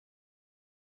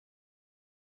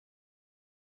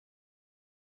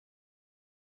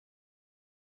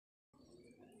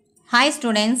Hi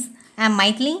students, I am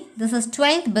Maithili. This is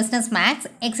 12th Business Maths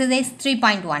exercise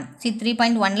 3.1. See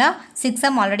 3.1 la 6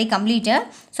 sum already completed.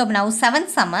 So now 7th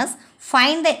sum is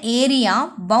find the area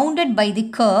bounded by the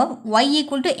curve y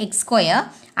equal to x square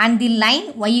and the line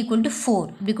y equal to 4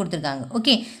 இப்படி கொடுத்திருக்காங்க.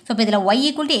 Okay. So இப்போ இதில் y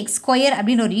equal to x square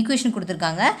அப்படின்ற ஒரு equation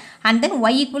கொடுத்திருக்காங்க and then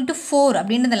y equal to 4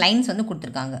 அப்படின்ற the lines வந்து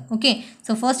கொடுத்திருக்காங்க. Okay.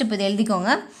 So first இப்போ இதை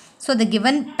எழுதிக்கோங்க. So the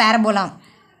given parabola.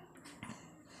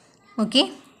 Okay.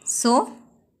 So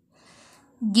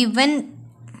given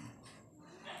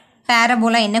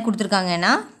parabola என்ன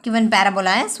கொடுத்திருக்காங்கன்னா given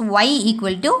parabola is y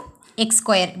equal to x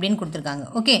square இப்படின்னு கொடுத்திருக்காங்க.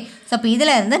 ஓகே. ஸோ அப்போ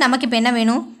இதில் இருந்து நமக்கு இப்போ என்ன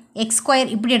வேணும், x square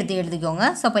இப்படி எழுதிக்கோங்க.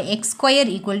 ஸோ அப்போ x square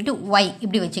equal to y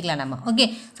இப்படி வச்சுக்கலாம் நம்ம. ஓகே.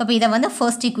 ஸோ அப்போ இதை வந்து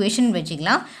ஃபர்ஸ்ட் ஈக்குவேஷன்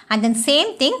வச்சுக்கலாம். And then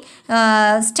same thing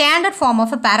standard form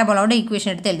of a பேரபோலாவோட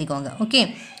equation எடுத்து எழுதிக்கோங்க. Okay.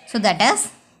 So that is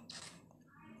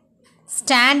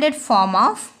standard form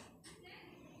of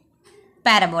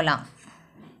parabola.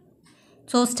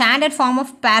 So standard form of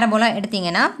parabola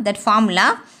எடுத்தீங்கன்னா that formula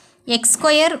x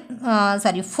square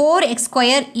 4x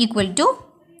square equal to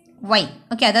y.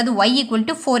 Okay, அதாவது y equal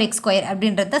to 4x square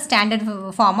அப்படின்றது standard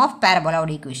form of parabola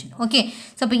ஓட equation. Okay,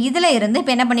 so இப்போ இதில் இருந்து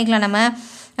இப்போ என்ன பண்ணிக்கலாம், நம்ம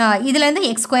இதில் இருந்து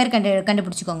x square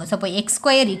கண்டுபிடிச்சிக்கோங்க. ஸோ இப்போ x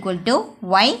square equal to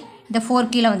y, இந்த 4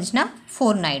 கீழே வந்துச்சுன்னா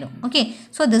 4 ஆகிடும். Okay.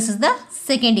 So this is the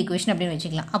second equation அப்படின்னு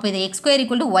வச்சுக்கலாம். அப்போ இது X square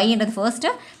equal to ஒய்ன்றது first,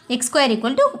 X square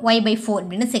equal to Y by 4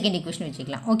 அப்படின்னு செகண்ட் ஈக்குவேஷன்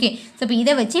வச்சுக்கலாம். ஓகே. ஸோ இப்போ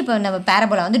இதை வச்சு இப்போ நம்ம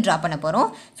பேரபோலா வந்து ட்ரா பண்ண போகிறோம்.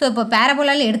 ஸோ இப்போ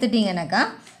பேரபோலாவில் எடுத்துட்டிங்கனாக்கா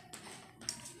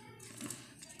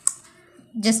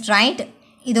ஜஸ்ட் ரைட்,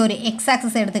 இது ஒரு எக்ஸ்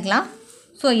ஆக்சஸ் எடுத்துக்கலாம்.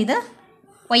 ஸோ இதை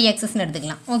ஒய் ஆக்சஸ்ன்னு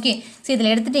எடுத்துக்கலாம். ஓகே. ஸோ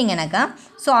இதில் எடுத்துட்டிங்கனாக்கா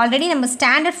ஸோ ஆல்ரெடி நம்ம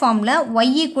ஸ்டாண்டர்ட் ஃபார்மில்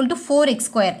Y equal to 4x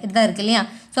square இதுதான் இருக்குது இல்லையா.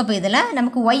 ஸோ இப்போ இதில்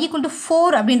நமக்கு y equal to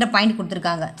 4 அப்படின்ற பாயிண்ட்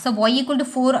கொடுத்துருக்காங்க. ஸோ y equal to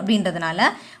 4 அப்படின்றதுனால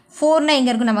 4னா எங்கே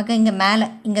இருக்கும், நமக்கு இங்கே மேலே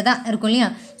இங்கே தான் இருக்கும் இல்லையா.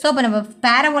 ஸோ இப்போ நம்ம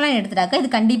பேரபோலான்னு எடுத்துட்டாக்கா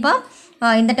இது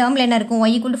கண்டிப்பாக இந்த டேர்மில் என்ன இருக்கும்,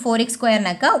 y equal to 4x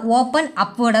ஸ்கொயர்னாக்கா open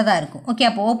அப்வேர்டாக தான் இருக்கும். ஓகே.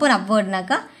 அப்போ ஓப்பன்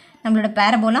அப்வேர்ட்னாக்கா நம்மளோட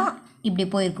பேரபோலா இப்படி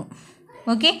போயிருக்கும்.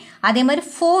 ஓகே. அதே மாதிரி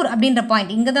 4 அப்படின்ற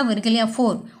பாயிண்ட் இங்கே தான் இருக்குது இல்லையா,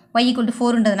 4 y equal to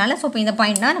 4ன்றதுனால ஸோ இப்போ இந்த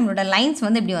பாயிண்ட்னா நம்மளோட லைன்ஸ்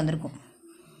வந்து இப்படி வந்திருக்கும்,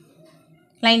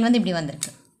 லைன் வந்து இப்படி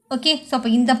வந்திருக்கு. ஓகே. ஸோ அப்போ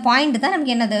இந்த பாயிண்ட் தான்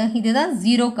நமக்கு என்னது, இதுதான்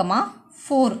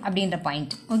 0,4 அப்படின்ற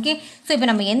பாயிண்ட். ஓகே. ஸோ இப்போ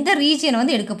நம்ம எந்த ரீஜியன்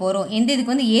வந்து எடுக்க போகிறோம், எந்த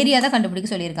இதுக்கு வந்து ஏரியா தான் கண்டுபிடிக்க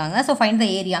சொல்லியிருக்காங்க. So find the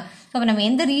area. So அப்போ நம்ம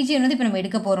எந்த ரீஜியன் வந்து இப்போ நம்ம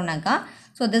எடுக்க போகிறோம்னாக்கா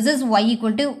so this is y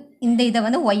equal to இந்த இதை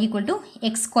வந்து y equal to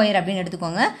x square அப்படின்னு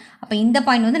எடுத்துக்கோங்க. அப்போ இந்த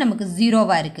பாயிண்ட் வந்து நமக்கு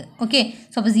 0வாக இருக்குது. ஓகே.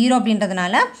 ஸோ அப்போ 0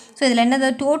 அப்படின்றதுனால ஸோ இதில் என்னது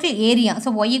total area.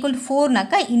 So y equal to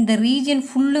 4னாக்கா இந்த ரீஜியன்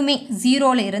ஃபுல்லுமே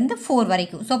 0ல் இருந்து 4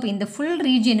 வரைக்கும். ஸோ அப்போ இந்த ஃபுல்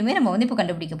ரீஜியனுமே நம்ம வந்து இப்போ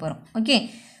கண்டுபிடிக்க போகிறோம். ஓகே.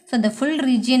 ஸோ இந்த ஃபுல்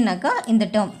ரீஜியன்னாக்கா இந்த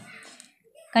டேர்ம்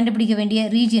கண்டுபிடிக்க வேண்டிய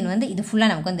ரீஜியன் வந்து இது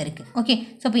ஃபுல்லாக நமக்கு வந்து இருக்குது. ஓகே.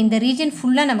 ஸோ இப்போ இந்த ரீஜியன்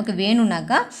ஃபுல்லாக நமக்கு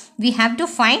வேணும்னாக்கா we have to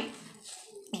find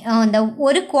அந்த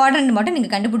ஒரு குவாட்ரண்ட் மட்டும்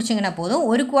நீங்கள் கண்டுபிடிச்சிங்கன்னா போதும்.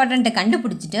 ஒரு குவாட்ரண்ட்டை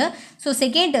கண்டுபிடிச்சிட்டு ஸோ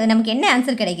செகண்ட் நமக்கு என்ன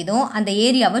ஆன்சர் கிடைக்குதோ அந்த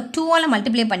ஏரியாவை 2ஆல்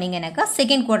மல்டிப்ளை பண்ணிங்கனாக்கா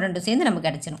செகண்ட் குவாட்ரண்ட்டு சேர்ந்து நமக்கு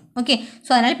கிடச்சிடும். ஓகே. ஸோ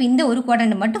அதனால் இப்போ இந்த ஒரு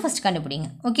குவாட்ரண்ட் மட்டும் ஃபஸ்ட் கண்டுபிடிங்க.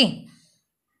 Okay.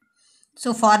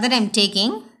 So further I'm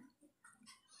taking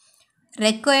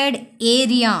required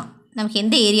area. நமக்கு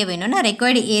எந்த ஏரியா வேணும்னா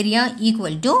required area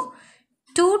equal to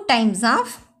 2 times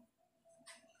of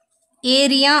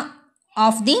area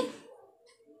of the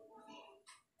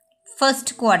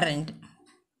first quadrant.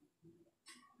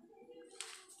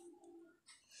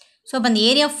 So இப்போ அந்த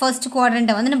ஏரியா ஃபர்ஸ்ட்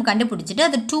குவாட்ரண்ட்டை வந்து நம்ம கண்டுபிடிச்சிட்டு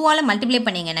அது 2ஆல் மல்டிப்ளை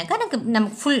பண்ணிங்கனாக்கா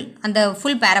நமக்கு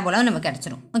ஃபுல் பேரபோலாவும் நமக்கு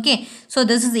கிடச்சிரும். Okay. So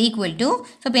this is equal to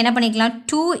so இப்போ என்ன பண்ணிக்கலாம்,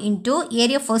 2 into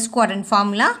area first quadrant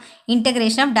formula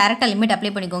integration of டைரெக்டாக லிமிட்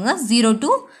அப்ளை பண்ணிக்கோங்க. 0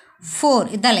 to 4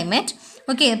 இதுதான் லிமிட்.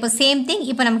 ஓகே. இப்போ சேம் திங்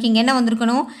இப்போ நமக்கு இங்கே என்ன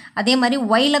வந்திருக்கணும், அதே மாதிரி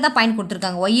ஒயில் தான் பாயிண்ட்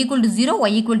கொடுத்துருக்காங்க. y equal to 0,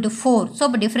 y equal to 4. So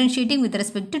இப்போ differentiating with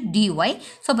respect to dy.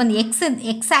 So இப்போ அந்த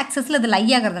எக்ஸ் ஆக்சஸில் இது லை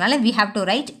ஆகிறதுனால we have to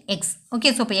write x. Okay.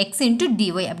 So இப்போ x into dy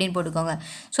அப்படின்னு போட்டுக்கோங்க.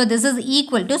 So this is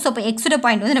equal to so இப்போ எக்ஸோட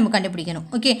பாயிண்ட் வந்து நம்ம கண்டுபிடிக்கணும்.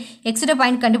 ஓகே. எக்ஸோட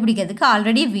பாயிண்ட் கண்டுபிடிக்கிறதுக்கு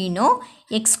already we know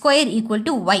x square equal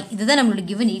to y. இதுதான் நம்மளோட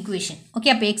given ஈக்குவேஷன்.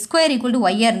 ஓகே. அப்போ x square equal to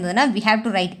y இருந்ததுன்னா we have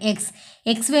to write x.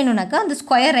 x வேணும்னாக்கா அந்த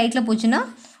ஸ்கொயர் ரைட்டில் போச்சுன்னா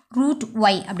ரூட்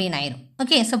y அப்படின்னு ஆயிரும்.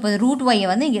 ஓகே. ஸோ இப்போ ரூட் ஒய்யை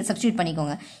வந்து இங்கே சப்ஸ்டியூட்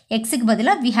பண்ணிக்கோங்க. எக்ஸுக்கு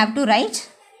பதிலாக we have to write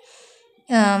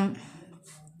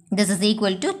this is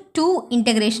equal to 2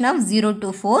 integration of 0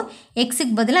 to 4.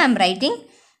 எக்ஸுக்கு பதிலாக I'm writing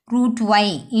root y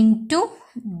into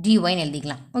dy ன்னு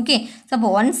எழுதிக்கலாம். ஓகே. ஸோ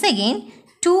அப்போ once again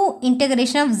 2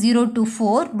 integration of 0 to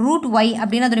 4 root y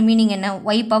அப்படின்னு அதோட மீனிங் என்ன,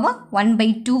 y power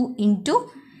 1/2 into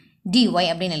dy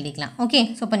அப்படின்னு எழுதிக்கலாம். ஓகே.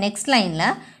 ஸோ இப்போ நெக்ஸ்ட்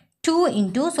லைனில் 2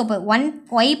 into ஸோ இப்போ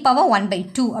y power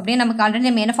 1/2 அப்படியே நமக்கு ஆல்ரெடி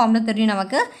நம்ம என்ன ஃபார்முலா தெரியும்,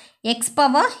 நமக்கு x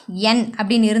power n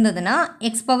அப்படின்னு இருந்ததுன்னா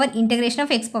x power integration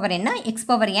of x power n x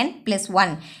power n plus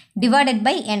 1 divided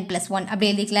by n plus 1 அப்படி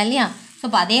எழுதிக்கலாம் இல்லையா. ஸோ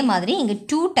இப்போ அதே மாதிரி இங்கே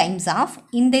 2 டைம்ஸ் ஆஃப்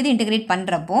இந்த இது இன்டகிரேட்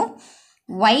பண்ணுறப்போ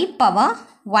y power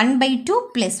 1/2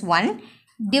 + 1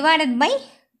 divided by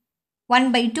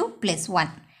 1/2 +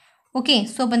 1. Okay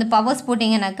so இப்போ இந்த பவர்ஸ்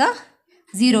போட்டிங்கனாக்கா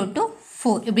 0 to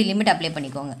 4 இப்படி லிமிட் அப்ளை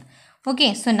பண்ணிக்கோங்க. Okay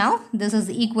so now this is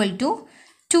equal to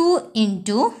 2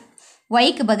 into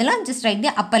ஒய்க்கு பதிலாக just right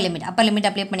the upper limit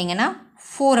apply பண்ணிங்கன்னா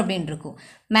 4 அப்படின்னு இருக்கும்.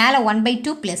 மேலே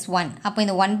 1/2 + 1 அப்போ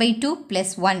இந்த 1/2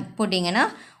 + 1 போட்டிங்கன்னா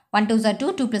 1 2s are 2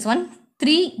 2 + 1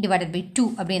 3 டிவைடட் பை 2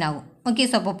 அப்படின்னு ஆகும். ஓகே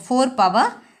ஸோ அப்போ 4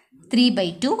 பவர்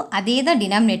 3/2 அதே தான்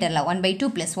டினாமினேட்டரில் 1/2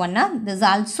 + 1 திஸ்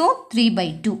ஆல்சோ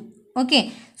 3/2. ஓகே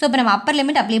ஸோ இப்போ நம்ம அப்பர்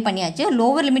லிமிட் அப்ளை பண்ணியாச்சு.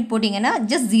 லோவர் லிமிட் போட்டிங்கன்னா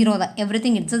ஜஸ்ட் 0 தான்,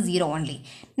 everything it's a 0 only.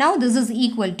 Now this is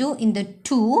equal to இந்த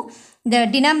 2 இந்த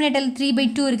டினாமினேட்டர்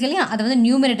 3/2 இருக்கு இல்லையா, அதை வந்து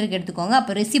நியூமரேட்டருக்கு எடுத்துக்கோங்க.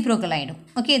 அப்போ ரெசிப்ரோக்கல் ஆகிடும்.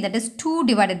 Okay that is 2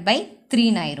 divided by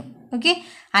 3 ஆயிடும். Okay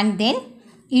and then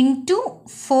into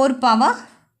 4 power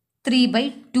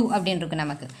 3/2 அப்படின்னு இருக்கு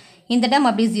நமக்கு. இந்த டைம்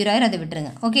அப்படியே 0 ஆயிரும், அதை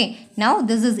விட்டுருங்க. Okay now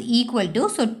this is equal to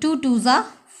so 2 2s are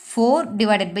 4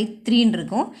 divided by 3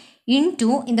 இருக்கும். இன்ட்டு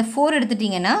இந்த 4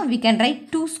 எடுத்துட்டிங்கன்னா we can write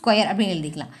 2 square அப்படின்னு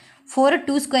எழுதிக்கலாம். 4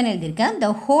 2 square எழுதியிருக்கேன்.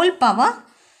 the whole power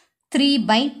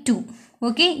 3/2.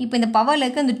 ஓகே இப்போ இந்த பவரில்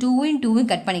இருக்க இந்த 2 2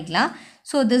 கட் பண்ணிக்கலாம்.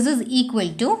 So this is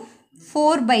equal to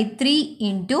 4/3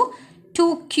 into 2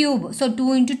 cube. So 2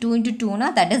 × 2 ×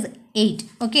 2 that is 8.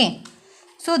 Okay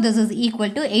so this is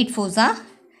equal to 8 4s are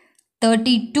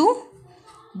 32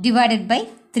 divided by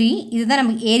 3. இதுதான்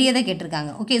நமக்கு ஏரியா தான்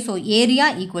கேட்டிருக்காங்க. Okay so area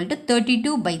equal to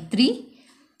 32/3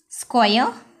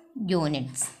 square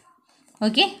units.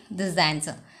 Okay this is the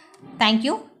answer.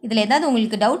 Thank you. இதில் ஏதாவது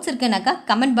உங்களுக்கு doubts இருக்குனாக்கா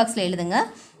comment பாக்ஸில் எழுதுங்க.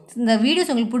 இந்த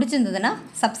வீடியோஸ் உங்களுக்கு பிடிச்சிருந்ததுன்னா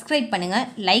சப்ஸ்கிரைப் பண்ணுங்கள்,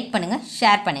 லைக் பண்ணுங்கள்,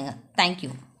 ஷேர் பண்ணுங்கள்.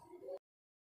 தேங்க்யூ.